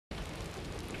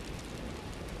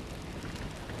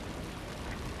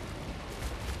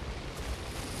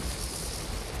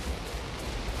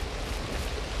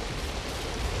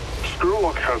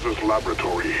Skurlock has his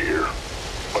laboratory here,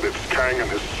 but it's Kang and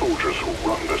his soldiers who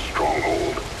run this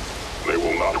stronghold. They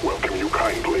will not welcome you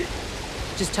kindly.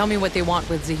 Just tell me what they want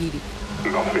with Zahedi.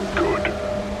 Nothing good.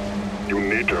 You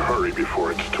need to hurry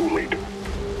before it's too late.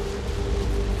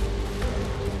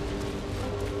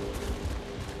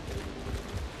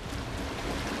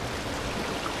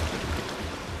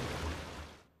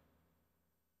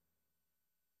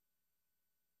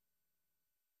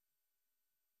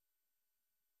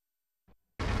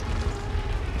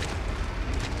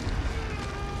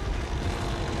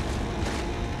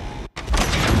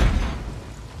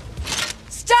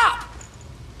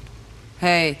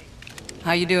 Hey,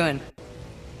 how you doing?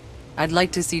 I'd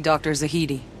like to see Dr.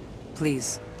 Zahedi,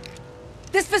 please.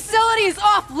 This facility is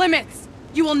off limits!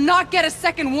 You will not get a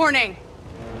second warning!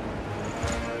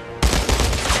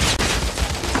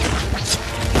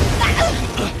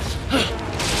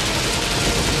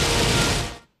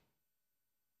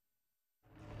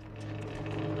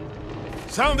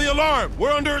 Sound the alarm!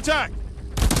 We're under attack!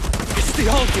 It's the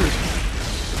Alters!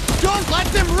 Don't let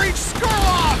them reach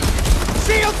Skurlock!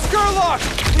 Shield Skurlock!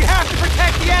 We have to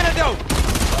protect the antidote!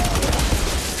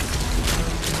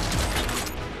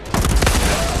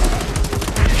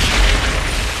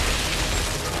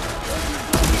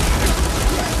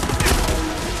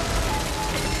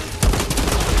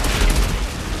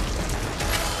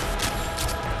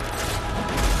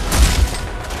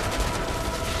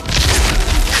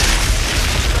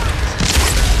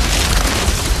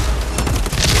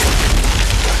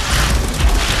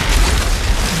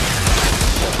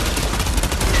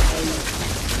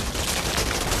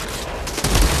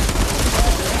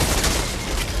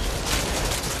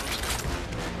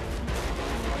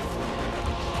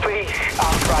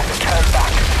 Outriders, turn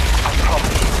back. I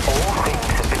promise you, all things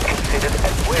have been considered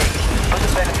and weighed for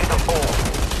the benefit of all.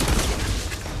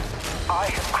 I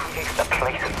have created a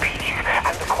place of peace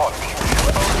and equality,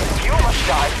 where only few must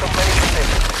die so many can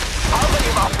live. How many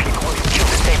of our people will you kill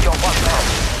to save your one man?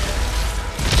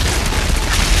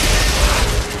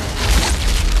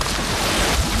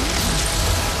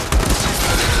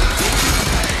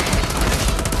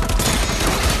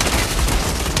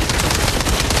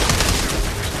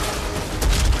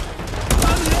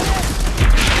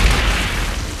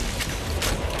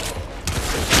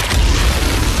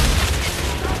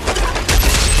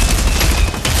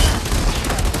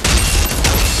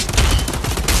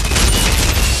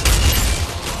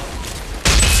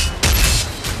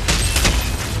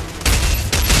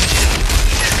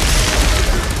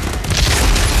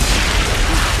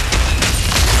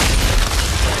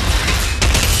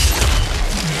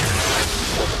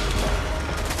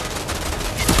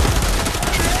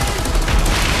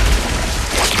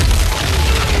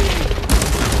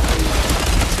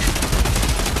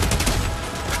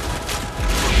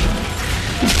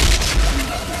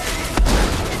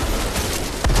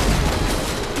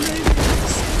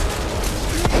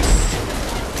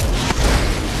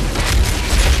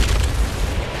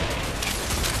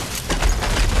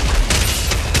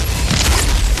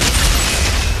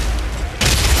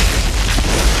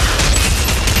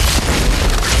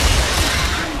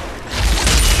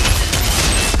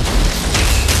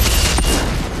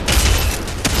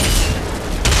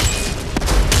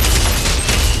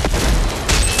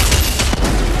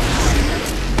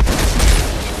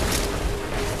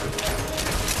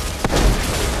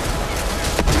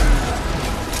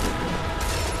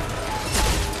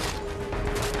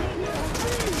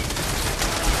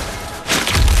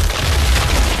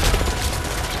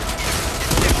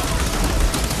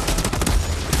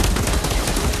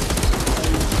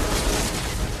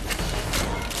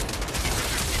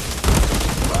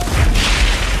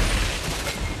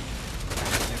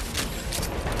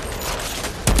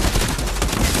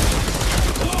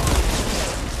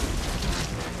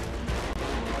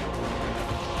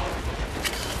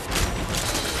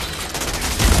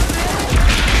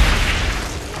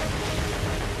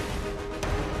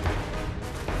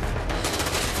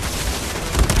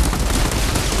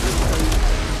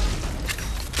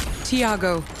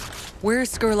 Tiago,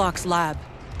 where's Skurlock's lab?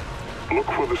 Look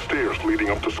for the stairs leading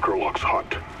up to Skurlock's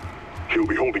hut. He'll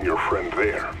be holding your friend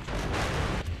there.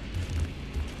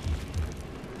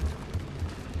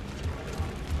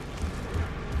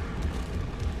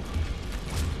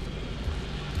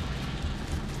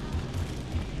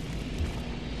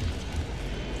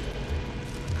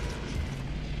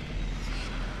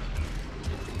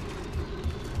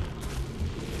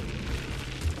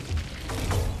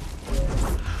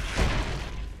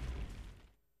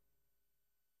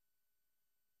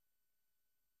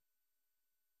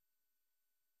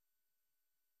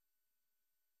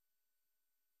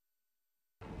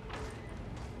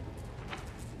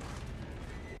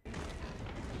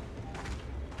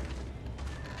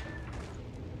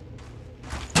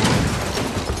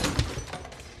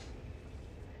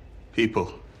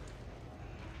 people.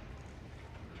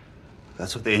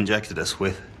 That's what they injected us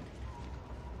with.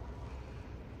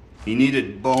 He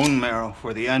needed bone marrow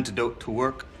for the antidote to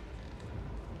work.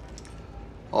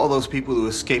 All those people who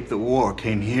escaped the war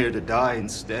came here to die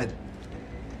instead.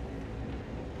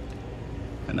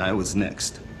 And I was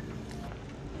next.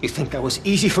 You think that was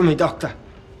easy for me, Doctor?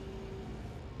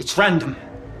 It's random.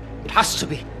 It has to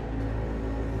be.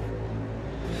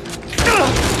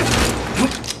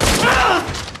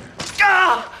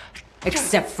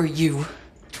 Except for you.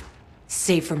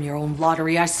 Saved from your own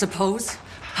lottery, I suppose.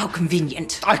 How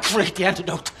convenient. I create the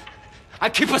antidote. I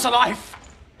keep us alive.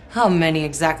 How many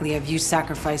exactly have you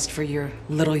sacrificed for your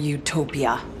little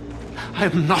utopia? I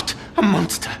am not a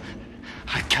monster.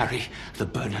 I carry the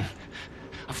burden.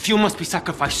 A few must be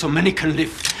sacrificed so many can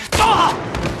live.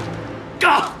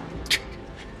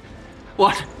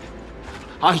 What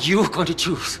are you going to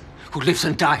choose? Who lives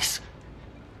and dies?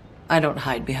 I don't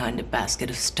hide behind a basket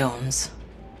of stones.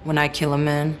 When I kill a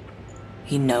man,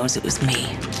 he knows it was me.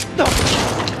 No!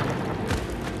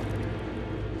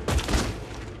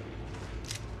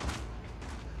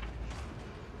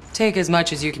 Take as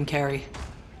much as you can carry.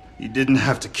 You didn't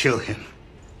have to kill him.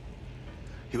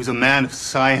 He was a man of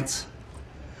science.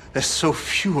 There's so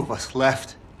few of us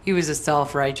left. He was a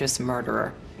self-righteous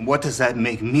murderer. What does that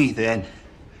make me, then?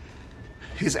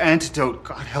 His antidote,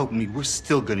 God help me, we're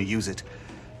still gonna use it.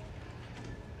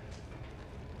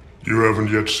 You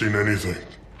haven't yet seen anything.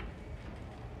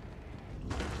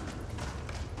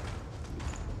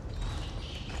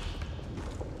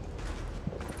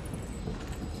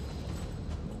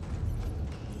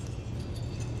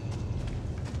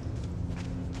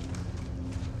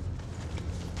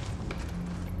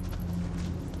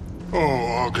 Oh,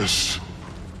 August.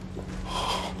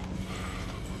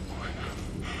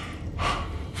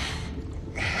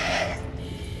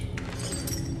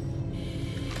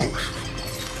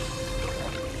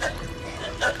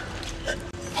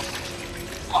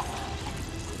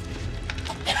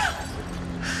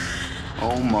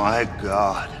 Oh my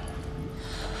God.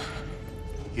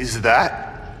 Is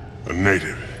that? A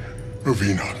native of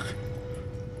Enoch.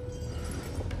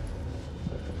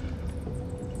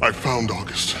 I found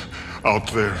August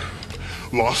out there,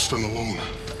 lost and alone.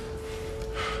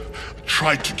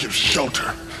 Tried to give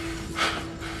shelter,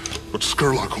 but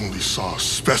Skurlock only saw a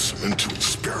specimen to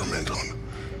experiment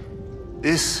on.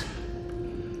 This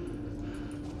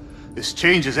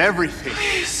changes everything.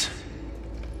 Please.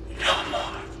 No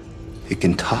more. It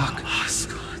can talk.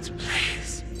 Osgood,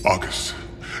 please. August,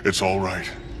 it's all right.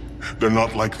 They're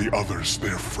not like the others,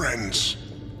 they're friends.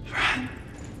 Friend.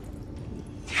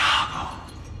 Thiago.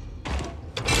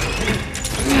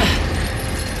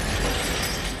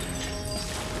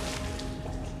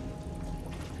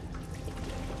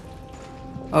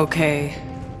 Okay,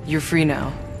 you're free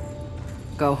now.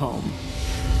 Go home.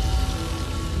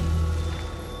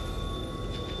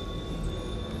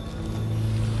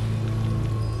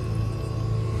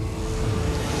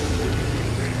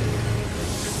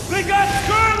 They got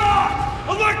Skurlock!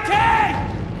 Alert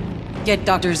Kang! Get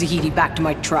Dr. Zahidi back to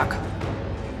my truck.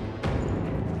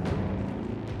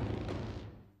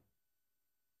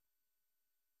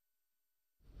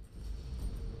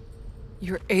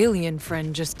 Your alien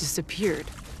friend just disappeared.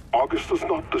 August does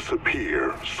not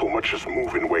disappear, so much as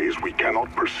move in ways we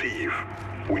cannot perceive.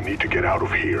 We need to get out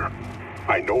of here.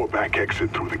 I know a back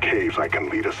exit through the caves that can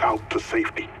lead us out to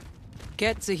safety.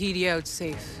 Get Zahidi out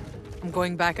safe. I'm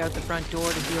going back out the front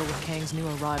door to deal with Kang's new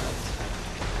arrivals.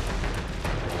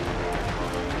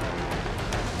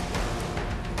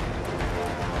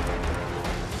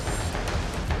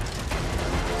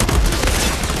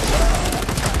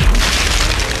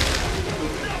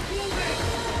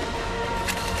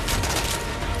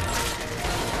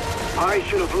 I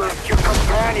should have left your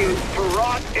companions to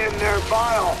rot in their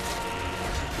bile.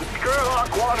 But Skurlock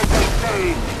wanted them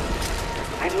saved.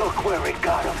 And look where it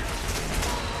got him.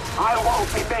 I won't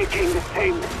be making the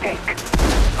same mistake.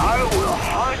 I will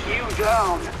hunt you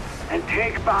down and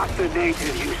take back the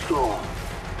native you stole.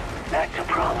 That's a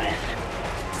promise.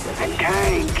 And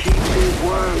Kang keeps his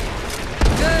word.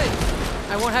 Good!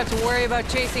 I won't have to worry about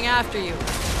chasing after you.